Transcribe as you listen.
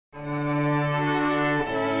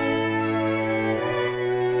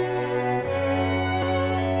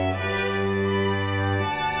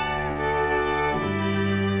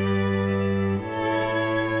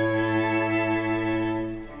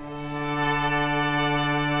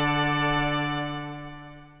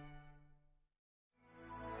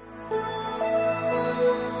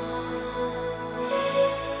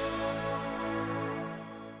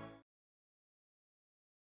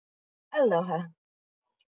Aloha.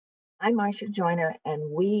 I'm Marsha Joyner, and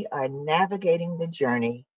we are navigating the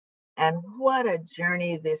journey. And what a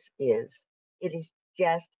journey this is! It is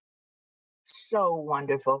just so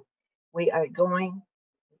wonderful. We are going,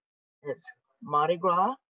 it's Mardi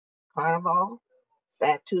Gras, Carnival,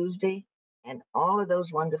 Fat Tuesday, and all of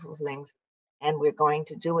those wonderful things. And we're going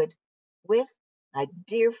to do it with my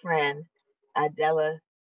dear friend, Adela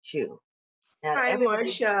Chu. Now, Hi,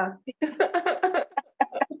 everybody, Marsha.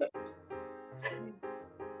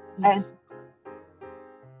 and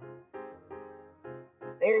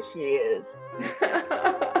there she is.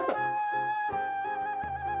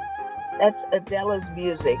 That's Adela's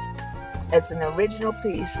music. It's an original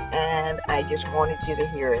piece, and I just wanted you to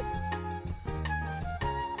hear it.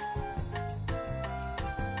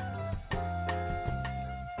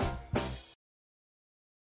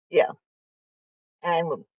 Yeah.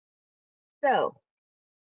 And so,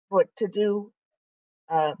 to do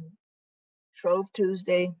Shrove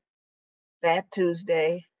Tuesday, Fat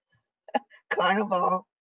Tuesday, Carnival,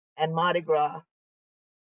 and Mardi Gras,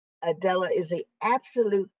 Adela is the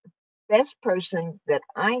absolute best person that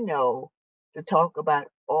I know to talk about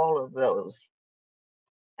all of those.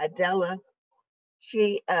 Adela,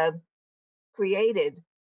 she created,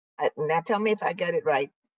 now tell me if I get it right,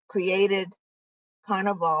 created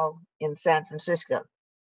Carnival in San Francisco.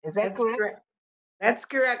 Is that correct? That's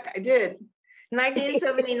correct. I did.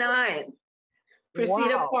 1979,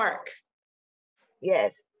 Precita Wow. Park.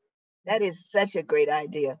 Yes, that is such a great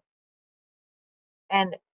idea.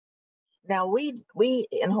 And now we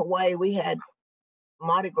in Hawaii, we had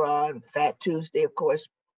Mardi Gras and Fat Tuesday, of course,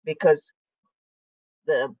 because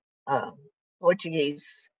the Portuguese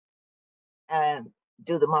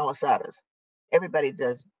do the malasadas. Everybody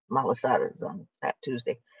does malasadas on Fat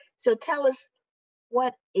Tuesday. So tell us,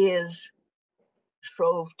 what is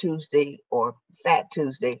Shrove Tuesday or Fat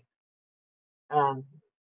Tuesday?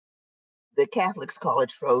 The Catholics call it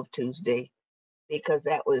Shrove Tuesday because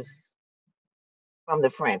that was from the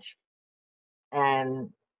French.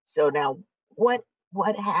 And so now, what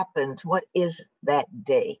happens? What is that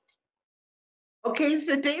day? Okay, it's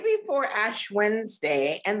the day before Ash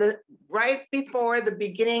Wednesday and right before the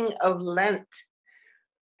beginning of Lent.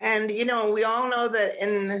 And you know, we all know that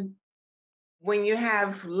when you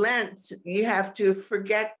have Lent, you have to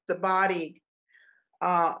forget the body,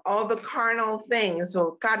 all the carnal things.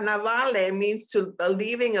 So Carnavale means to the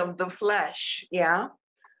leaving of the flesh. Yeah.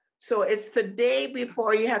 So it's the day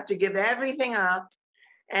before you have to give everything up.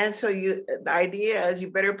 And so the idea is you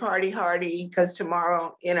better party hardy because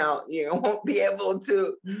tomorrow, you know, you won't be able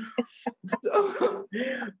to. So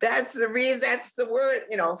that's the reason, that's the word,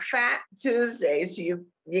 you know, Fat Tuesday. So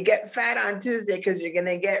you get fat on Tuesday because you're going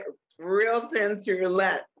to get real thin through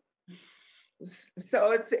Lent.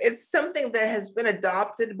 So it's something that has been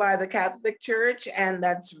adopted by the Catholic Church, and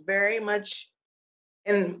that's very much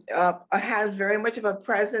has very much of a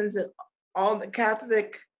presence in all the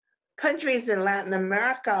Catholic countries in Latin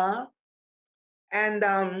America. And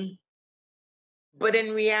but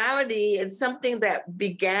in reality, it's something that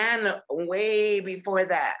began way before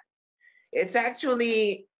that. It's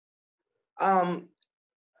actually an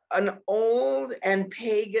old and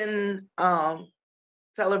pagan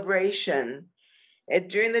celebration.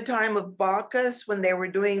 During the time of Bacchus, when they were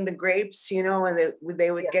doing the grapes, you know, and they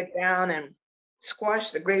would get down and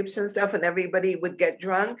squash the grapes and stuff, and everybody would get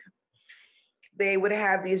drunk. They would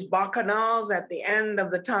have these bacchanals at the end of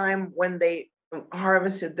the time when they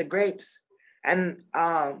harvested the grapes. And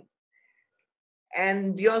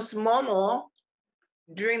Dios Mono,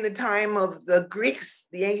 during the time of the Greeks,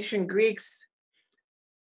 the ancient Greeks,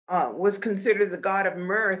 was considered the god of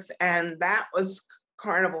mirth, and that was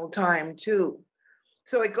carnival time too.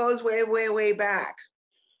 So it goes way, way, way back.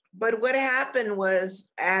 But what happened was,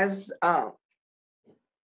 as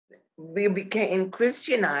we became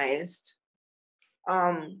Christianized,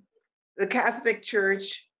 the Catholic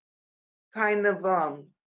Church kind of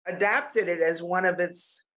adapted it as one of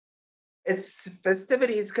its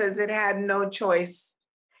festivities because it had no choice,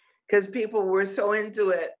 because people were so into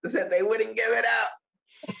it that they wouldn't give it up.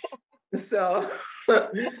 So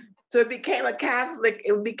it became a Catholic,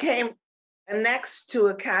 it became next to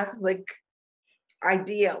a Catholic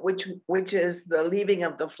idea, which is the leaving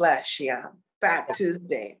of the flesh, Fat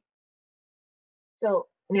Tuesday. So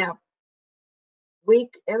now,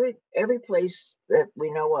 every place that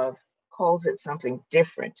we know of calls it something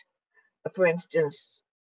different. For instance,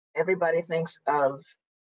 everybody thinks of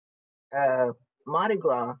Mardi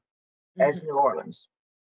Gras as New Orleans.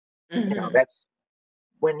 You know, that's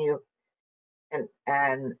when you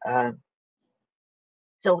and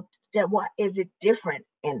so what is it different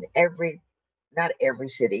in not every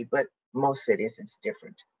city, but most cities it's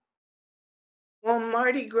different. Well,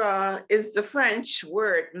 Mardi Gras is the French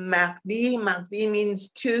word mardi. Mardi means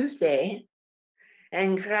Tuesday,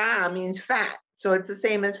 and gras means fat. So it's the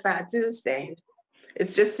same as Fat Tuesday.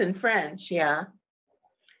 It's just in French, yeah.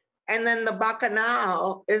 And then the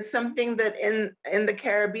bacchanal is something that in the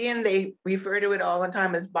Caribbean, they refer to it all the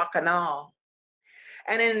time as bacchanal.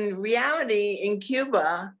 And in reality, in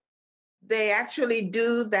Cuba, they actually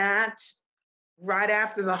do that right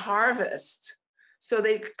after the harvest. So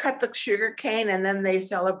they cut the sugar cane and then they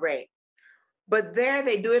celebrate. But there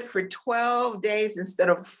they do it for 12 days instead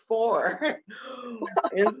of 4.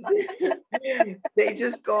 They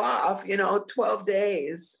just go off, 12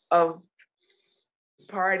 days of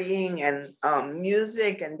partying and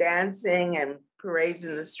music and dancing and parades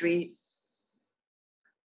in the street.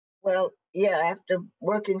 Well, yeah, after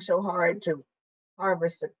working so hard to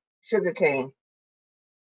harvest the sugarcane,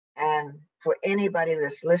 and for anybody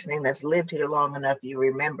that's listening that's lived here long enough, you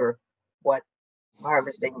remember what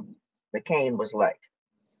harvesting the cane was like,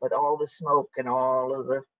 with all the smoke and all of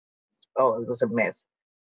the, oh, it was a mess.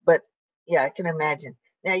 But yeah, I can imagine.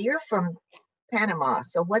 Now you're from Panama,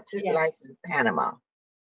 so what's it Yes. like in Panama?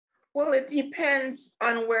 Well, it depends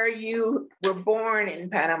on where you were born in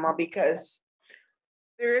Panama because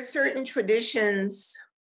there are certain traditions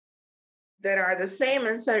that are the same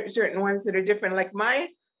and certain ones that are different. Like I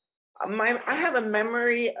have a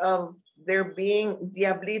memory of there being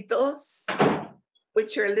diablitos,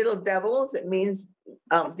 which are little devils. It means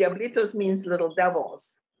diablitos means little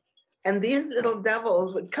devils, and these little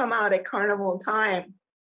devils would come out at carnival time,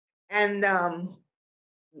 and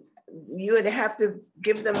you would have to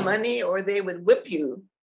give them money or they would whip you.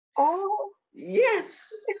 Oh,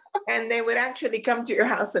 Yes, and they would actually come to your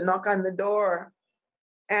house and knock on the door.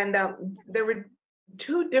 And there were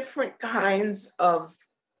two different kinds of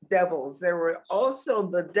devils. There were also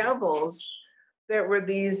the devils that were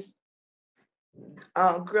these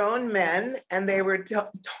grown men, and they were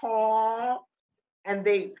tall, and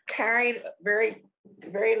they carried very,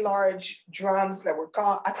 very large drums that were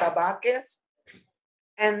called atabaques,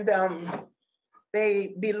 and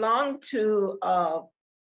they belonged to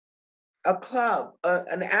a club,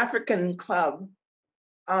 an African club,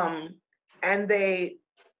 and they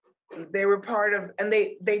were part of, and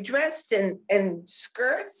they dressed in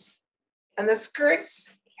skirts, and the skirts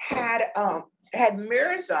had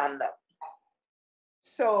mirrors on them.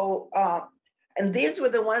 So and these were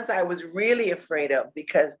the ones I was really afraid of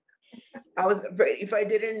because I was afraid if I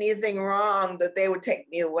did anything wrong that they would take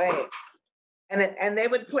me away. And they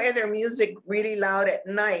would play their music really loud at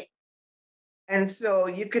night. And so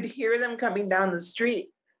you could hear them coming down the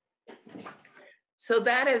street. So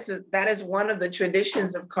that is one of the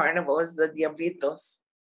traditions of Carnival is the diablitos.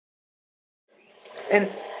 And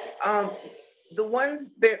um, the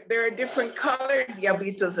ones there are different colored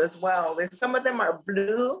diablitos as well. There's some of them are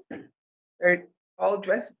blue. They're all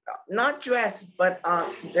dressed, not dressed, but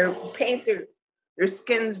they're painted. Their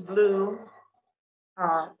skin's blue.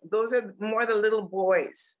 Those are more the little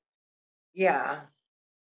boys. Yeah.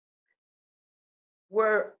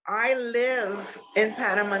 Where I live in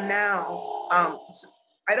Panama now,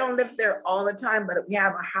 I don't live there all the time, but we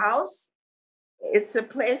have a house. It's a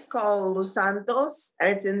place called Los Santos, and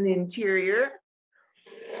it's in the interior.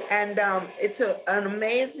 And it's an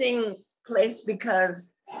amazing place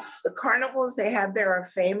because the carnivals they have there are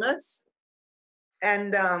famous.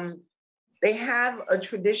 And they have a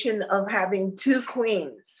tradition of having two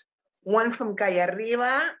queens, one from Calle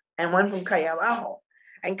Arriba and one from Calle Abajo.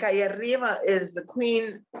 And Calle Arriba is the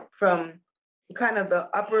queen from kind of the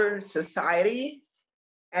upper society,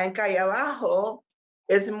 and Calle Abajo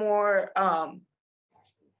is more kind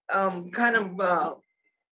of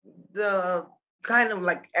the kind of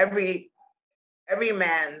like every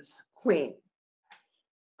man's queen,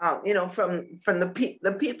 from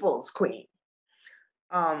the people's queen.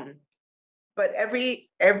 Um, but every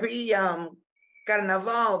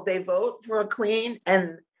carnaval they vote for a queen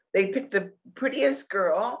and they pick the prettiest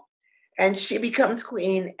girl and she becomes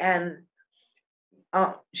queen, and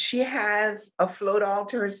she has a float all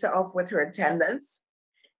to herself with her attendants.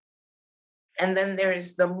 And then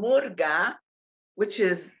there's the murga, which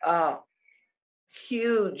is a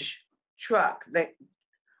huge truck that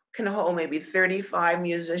can hold maybe 35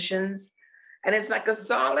 musicians. And it's like a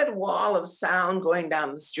solid wall of sound going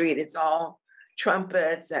down the street. It's all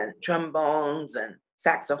trumpets and trombones and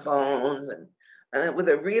saxophones and with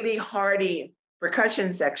a really hearty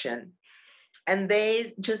percussion section. And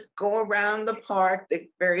they just go around the park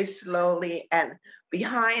very slowly, and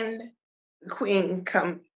behind the queen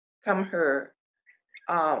come her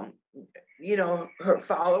her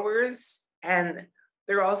followers, and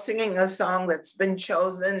they're all singing a song that's been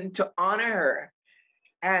chosen to honor her.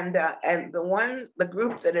 And the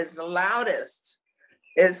group that is the loudest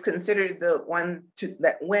is considered the one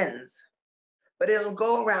that wins. But it'll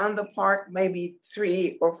go around the park maybe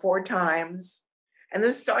 3 or 4 times. And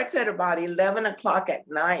this starts at about 11 o'clock at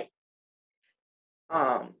night.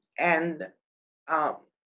 And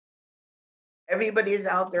everybody's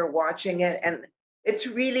out there watching it. And it's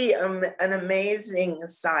really an amazing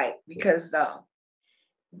sight because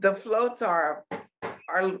the floats are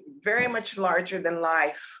very much larger than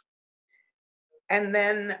life. And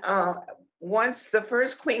then once the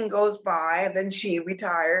first queen goes by, then she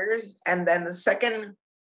retires, and then the second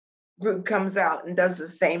group comes out and does the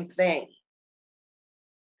same thing.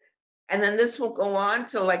 And then this will go on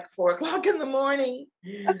till like 4 o'clock in the morning.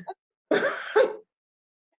 But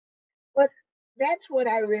that's what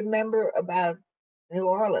I remember about New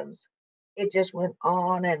Orleans. It just went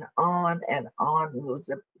on and on and on. It was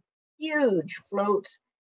the huge floats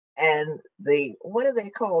and the what do they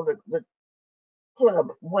call the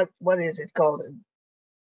club? What is it called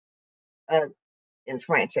uh, in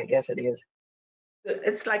French? I guess it is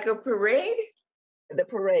It's like a parade. the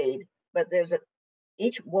parade. But there's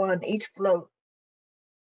each float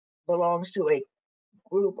belongs to a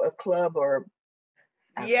group, a club, or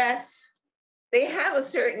Yes, they have a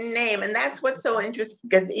certain name, and that's what's so interesting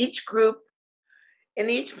because each group in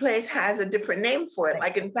each place has a different name for it.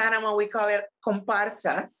 Like in Panama, we call it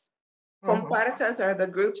comparsas. Comparsas are the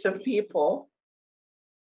groups of people,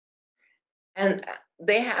 and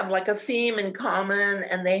they have like a theme in common,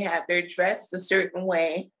 and they're dressed a certain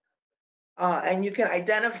way, and you can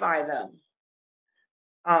identify them.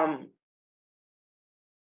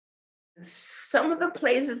 Some of the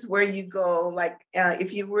places where you go, like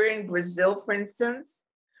if you were in Brazil, for instance,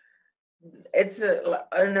 it's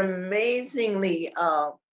an amazingly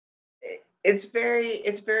it's very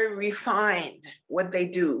refined what they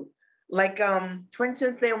do. Like for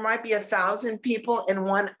instance, there might be 1,000 people in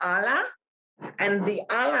one ala, and the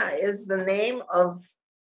ala is the name of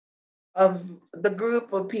the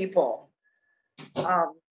group of people.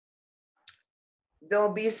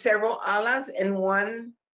 There'll be several alas in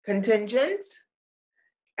one contingent,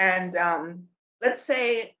 and let's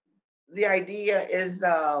say the idea is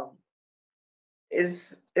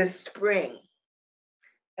spring,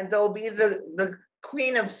 and there'll be the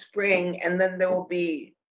queen of spring, and then there will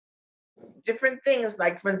be different things,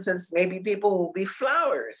 like for instance, maybe people will be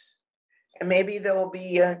flowers, and maybe there will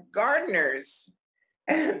be gardeners,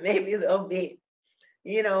 and maybe there'll be,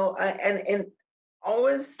 and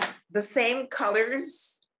always the same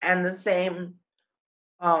colors and the same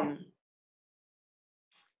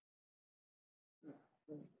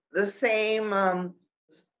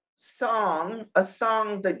song, a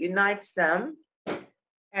song that unites them,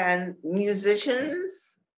 and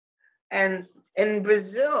musicians. And in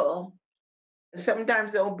Brazil,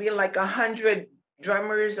 sometimes there'll be like 100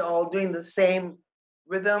 drummers all doing the same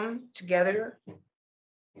rhythm together.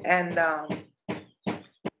 And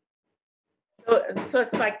so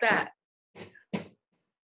it's like that.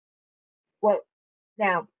 well,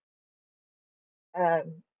 now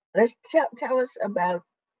let's tell us about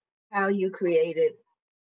how you created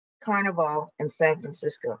Carnival in San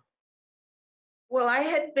Francisco. Well, I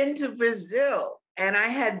had been to Brazil and I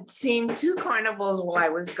had seen 2 carnivals while I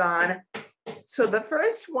was gone. So the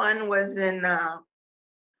first one was in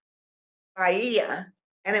Bahia,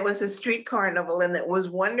 and it was a street carnival, and it was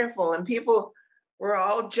wonderful. And people were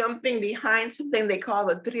all jumping behind something they call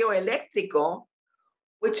the trio eléctrico,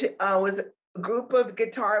 which was a group of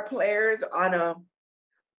guitar players on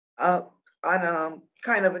a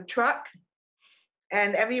kind of a truck,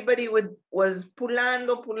 and everybody was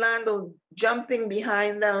pulando, jumping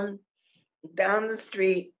behind them down the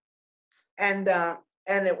street, and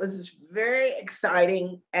it was very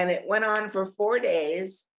exciting, and it went on for 4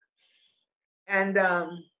 days. And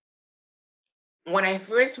when I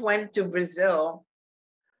first went to Brazil,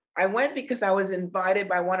 I went because I was invited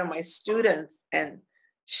by one of my students, and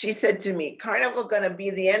she said to me, "Carnival gonna be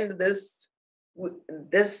the end of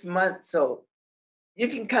this month, so you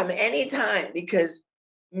can come anytime because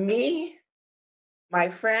me, my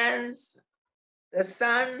friends, the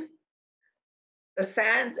sun, the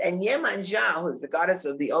sands, and Yemanja, who's the goddess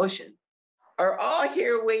of the ocean, are all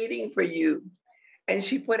here waiting for you." And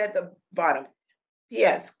she put at the bottom,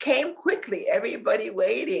 "P.S. Came quickly, everybody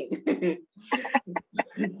waiting."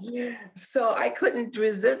 So I couldn't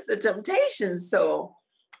resist the temptation. So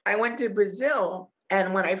I went to Brazil.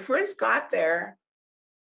 And when I first got there,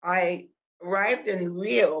 I arrived in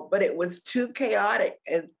Rio, but it was too chaotic,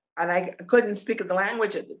 and I couldn't speak the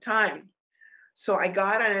language at the time. So I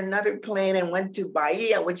got on another plane and went to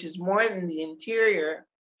Bahia, which is more than the interior.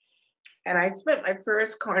 And I spent my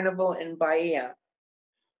first carnival in Bahia.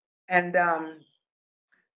 And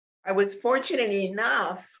I was fortunate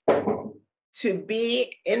enough to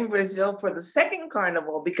be in Brazil for the second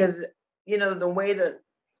carnival because, you know, the way the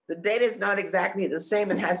date is not exactly the same.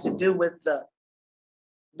 It has to do with the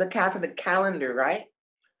Catholic calendar, right?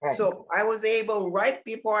 Right. So I was able, right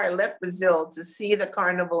before I left Brazil, to see the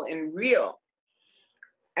carnival in Rio.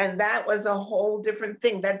 And that was a whole different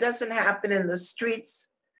thing. That doesn't happen in the streets.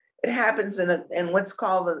 It happens in what's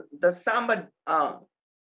called the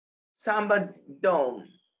Samba Dome.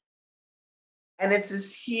 And it's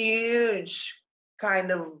this huge kind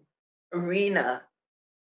of arena.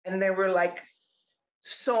 And there were like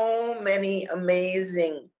so many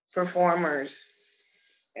amazing performers.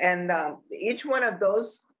 And each one of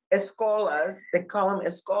those escolas, they call them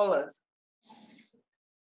escolas,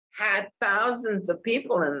 had thousands of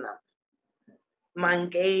people in them.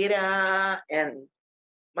 Mangueira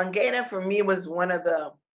for me was one of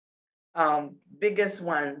the biggest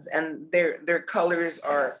ones, and their colors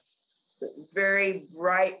are very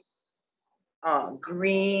bright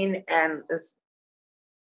green and this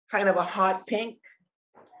kind of a hot pink.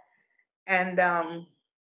 And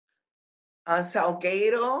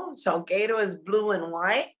Salgueiro is blue and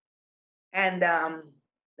white, and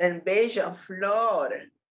then Beija Flor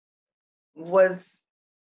was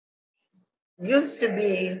used to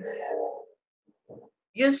be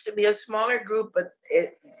a smaller group, but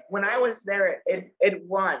when I was there, it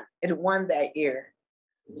won that year.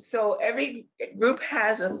 So every group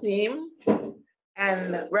has a theme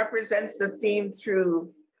and represents the theme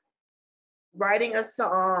through writing a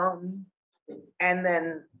song, and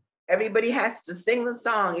then everybody has to sing the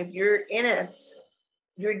song. If you're in it,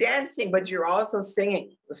 you're dancing, but you're also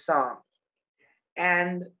singing the song.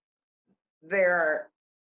 And there are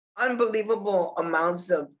unbelievable amounts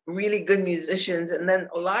of really good musicians, and then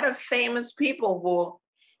a lot of famous people will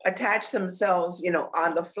attach themselves, you know,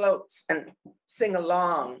 on the floats and sing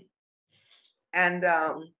along. And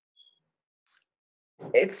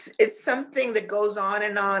it's something that goes on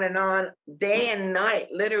and on and on, day and night,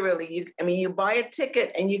 literally. You buy a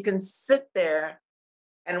ticket and you can sit there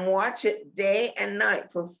and watch it day and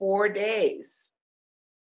night for 4 days.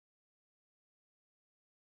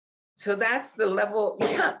 So that's the level,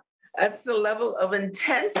 yeah, that's the level of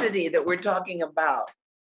intensity that we're talking about.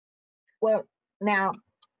 Well, now,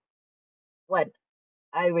 what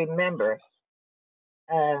I remember,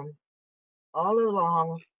 um, all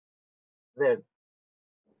along the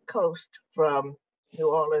coast from New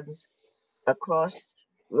Orleans across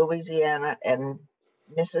Louisiana and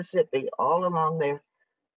Mississippi, all along there,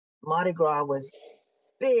 Mardi Gras was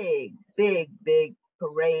big, big, big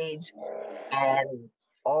parades and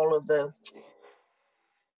all of the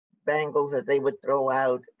bangles that they would throw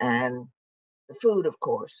out, and the food, of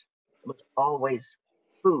course, was always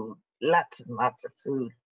food, lots and lots of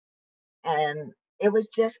food. And it was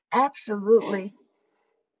just absolutely,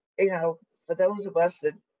 for those of us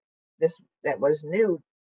that was new,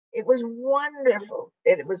 it was wonderful.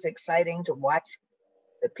 It was exciting to watch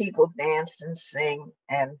the people dance and sing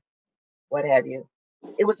and what have you.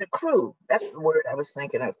 It was a crew. That's the word I was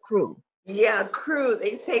thinking of. Crew. Yeah, crew.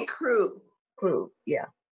 They say crew. Crew. Yeah.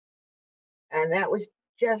 And that was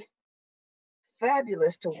just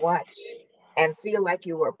fabulous to watch and feel like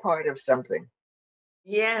you were a part of something.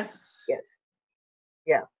 Yes. Yes.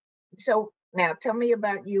 Yeah. So now tell me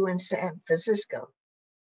about you in San Francisco.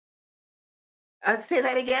 Say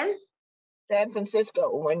that again. San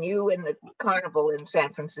Francisco, when you in the carnival in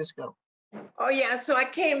San Francisco. Oh, yeah. So I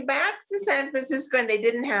came back to San Francisco and they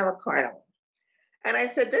didn't have a carnival. And I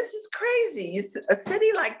said, this is crazy. A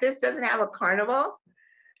city like this doesn't have a carnival.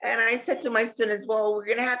 And I said to my students, well, we're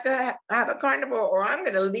going to have a carnival or I'm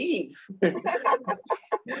going to leave.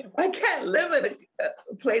 I can't live in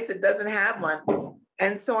a place that doesn't have one.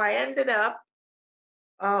 And so I ended up,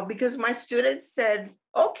 because my students said,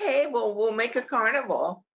 okay, well, we'll make a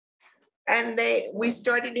carnival. And we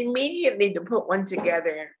started immediately to put one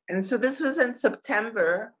together. And so this was in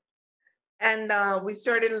September. And we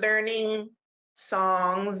started learning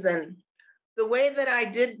songs. And the way that I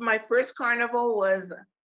did my first carnival was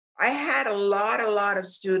I had a lot of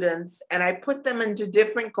students, and I put them into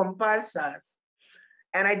different comparsas.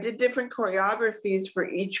 And I did different choreographies for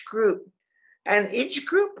each group. And each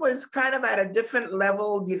group was kind of at a different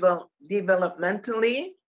level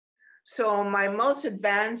developmentally. So my most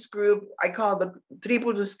advanced group, I call the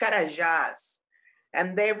Tribu dos Carajás.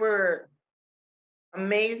 And they were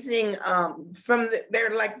amazing.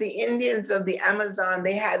 They're like the Indians of the Amazon.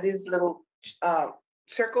 They had these little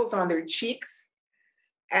circles on their cheeks.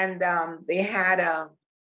 and they're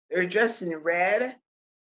dressed in red,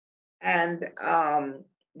 and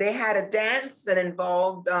they had a dance that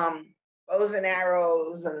involved bows and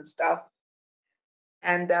arrows and stuff,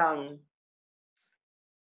 and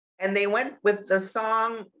they went with the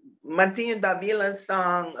song, Martin Davila's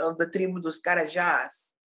song of the Tribu dos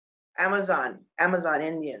Carajás, Amazon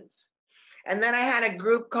Indians. And then I had a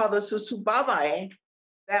group called the Susubabae,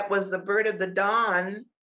 that was the bird of the dawn.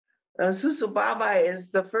 Susubabae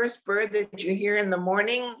is the first bird that you hear in the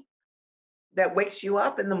morning that wakes you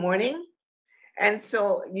up in the morning. And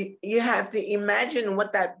so you have to imagine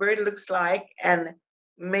what that bird looks like and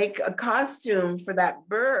make a costume for that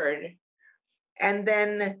bird, and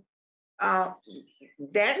then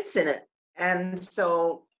dance in it. And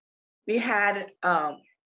so we had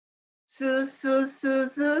su su su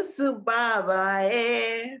su su baba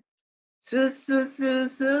su su su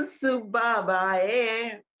su su baba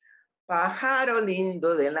pájaro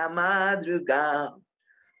lindo de la madrugada,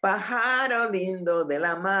 pájaro lindo de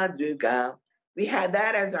la madrugada. We had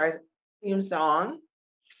that as our theme song.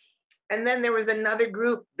 And then there was another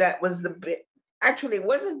group that was actually it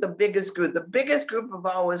wasn't the biggest group. The biggest group of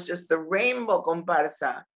all was just the Rainbow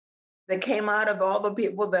Comparsa that came out of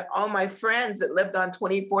all my friends that lived on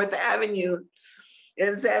 24th Avenue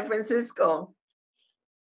in San Francisco.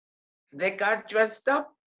 They got dressed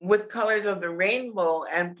up with colors of the rainbow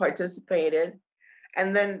and participated.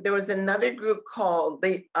 And then there was another group called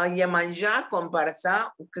the Yemanja Comparsa,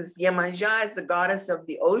 because Yemanja is the goddess of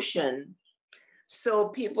the ocean. So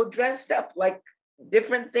people dressed up like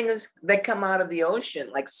different things that come out of the ocean,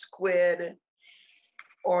 like squid,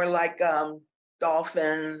 or like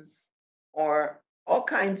dolphins, or all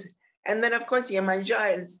kinds. And then of course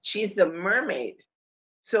Yemanja she's a mermaid.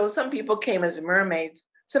 So some people came as mermaids,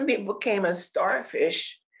 some people came as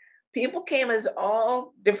starfish, people came as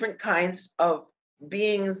all different kinds of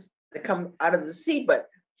beings that come out of the sea, but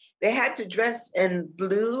they had to dress in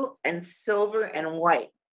blue and silver and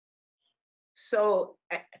white. So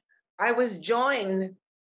I was joined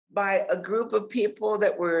by a group of people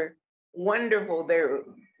that were wonderful. They're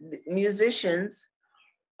musicians.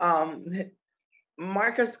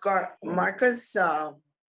 Marcus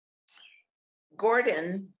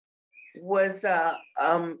Gordon was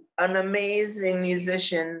an amazing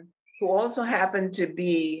musician who also happened to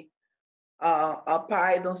be a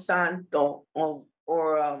Paido Santo,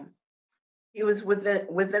 or he was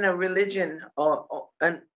within a religion,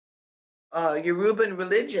 an Yoruban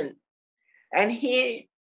religion, and he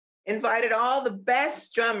invited all the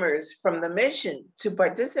best drummers from the mission to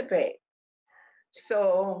participate.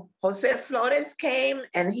 So Jose Flores came,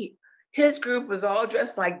 and his group was all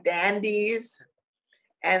dressed like dandies,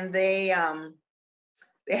 and they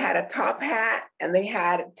had a top hat and they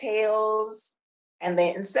had tails, and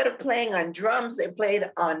they, instead of playing on drums, they played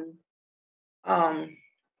on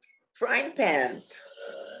frying pans.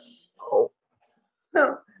 Oh.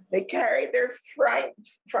 So they carried their frying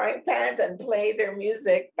pans and played their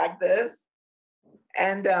music like this.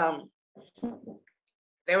 And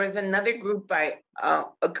there was another group by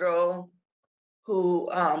a girl who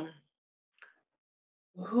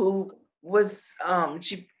was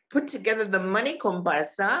she put together the money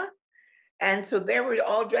comparsa, and so they were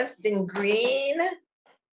all dressed in green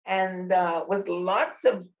and with lots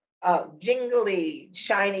of jingly,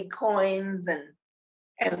 shiny coins, and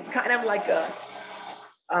kind of like a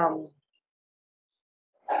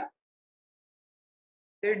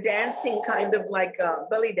they're dancing kind of like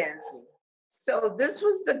belly dancing. So this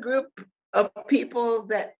was the group of people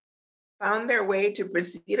that found their way to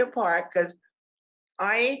Presida Park, because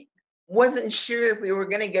I wasn't sure if we were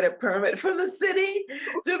going to get a permit from the city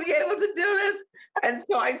to be able to do this. And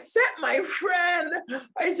so I sent my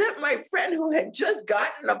friend who had just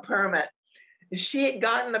gotten a permit. She had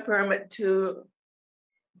gotten a permit to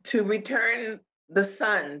return the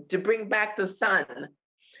sun, to bring back the sun.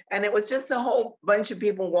 And it was just a whole bunch of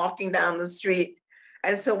people walking down the street.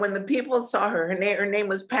 And so when the people saw her name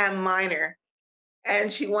was Pam Miner,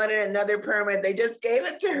 and she wanted another permit, they just gave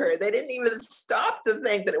it to her. They didn't even stop to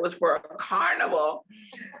think that it was for a carnival.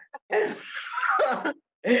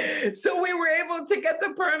 So we were able to get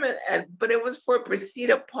the permit, but it was for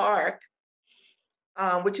Presida Park,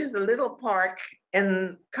 which is a little park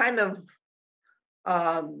in kind of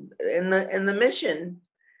in the mission.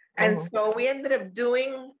 And so we ended up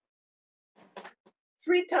doing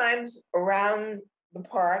 3 times around the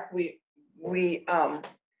park. We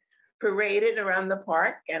paraded around the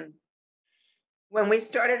park, and when we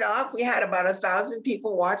started off, we had about 1,000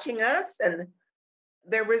 people watching us, and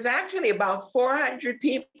there was actually about 400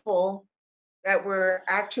 people that were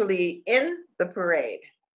actually in the parade.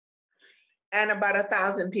 and about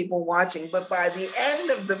 1,000 people watching. But by the end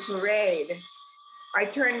of the parade, I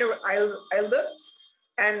looked,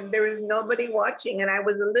 and there was nobody watching, and I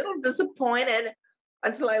was a little disappointed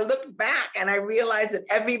until I looked back and I realized that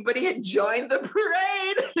everybody had joined the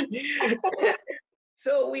parade.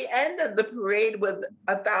 So we ended the parade with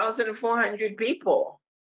 1,400 people.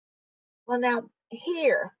 Well, now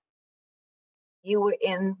here you were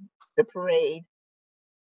in the parade,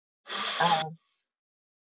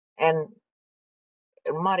 and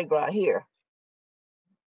Mardi Gras here,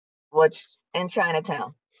 which in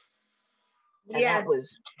Chinatown, and Yes.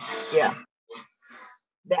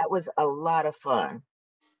 that was a lot of fun.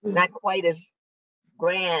 Not quite as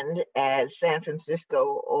grand as San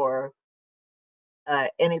Francisco or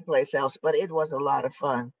any place else, but it was a lot of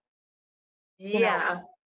fun. Yeah.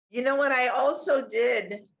 You know what I also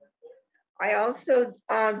did? I also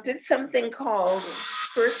did something called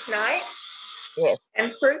First Night. Yes.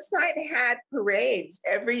 And First Night had parades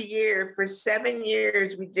every year. For 7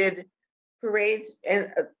 years, we did parades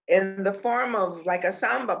in the form of like a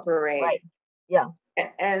samba parade. Right. Yeah.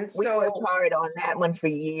 And we so worked hard on that one for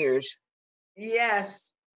years. yes,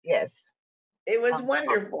 Yes. it was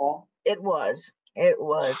wonderful. It was. It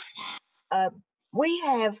was. We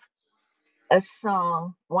have a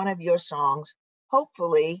song, one of your songs.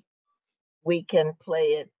 Hopefully, we can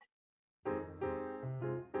play it.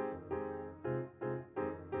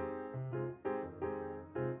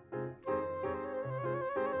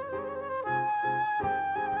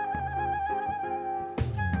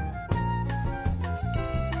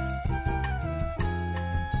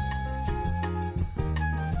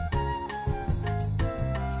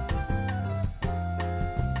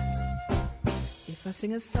 If I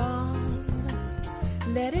sing a song,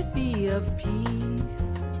 let it be of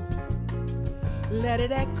peace. Let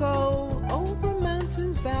it echo over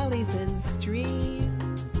mountains, valleys, and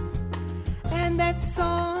streams. And that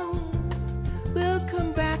song will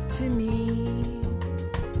come back to me,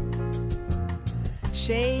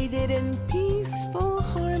 shaded in peaceful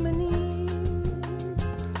harmonies.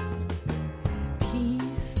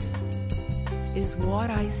 Peace is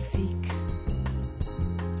what I seek.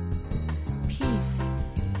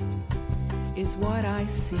 Is what I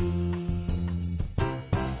see.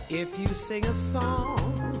 If you sing a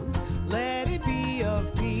song, let it be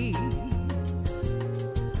of peace.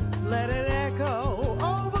 Let it echo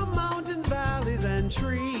over mountains, valleys, and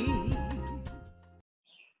trees.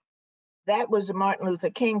 That was the Martin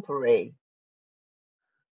Luther King parade.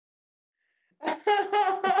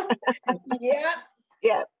 Yeah.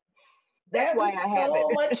 Yeah. That's why I have it.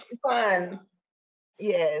 So much fun.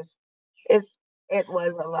 Yes. It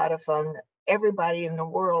was a lot of fun. Everybody in the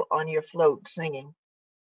world on your float singing.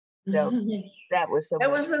 So that was so That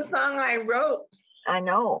much was the song I wrote. I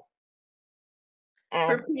know.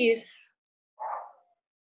 And for peace.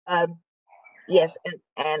 Yes,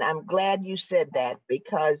 and I'm glad you said that,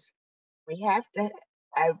 because we have to.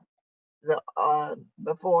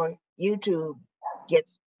 Before YouTube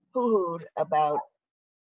gets hoo-hooed about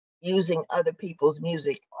using other people's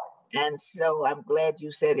music, and so I'm glad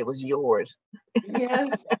you said it was yours.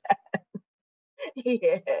 Yes.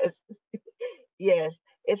 Yes, yes.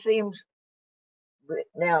 It seems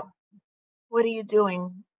now. What are you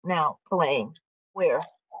doing now? Playing where?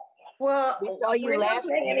 Well, We saw you we're not last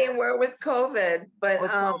playing year anywhere with COVID, but with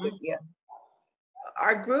COVID. Yeah.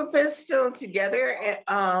 our group is still together.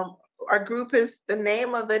 Our group is, the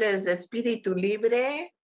name of it is Espíritu Libre,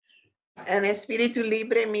 and Espíritu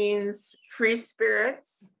Libre means free spirits.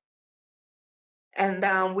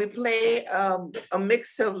 And we play a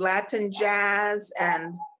mix of Latin jazz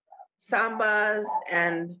and sambas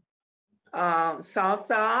and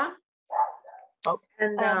salsa.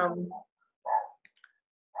 Okay.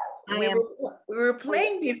 And we were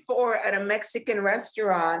playing before at a Mexican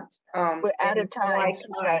restaurant. We're out of time,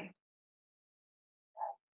 sweetheart.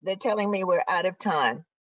 They're telling me we're out of time.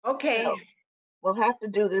 Okay. So we'll have to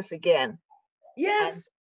do this again. Yes. And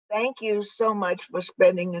thank you so much for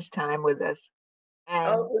spending this time with us.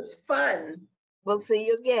 And it was fun. We'll see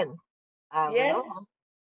you again. Yes. Aloha.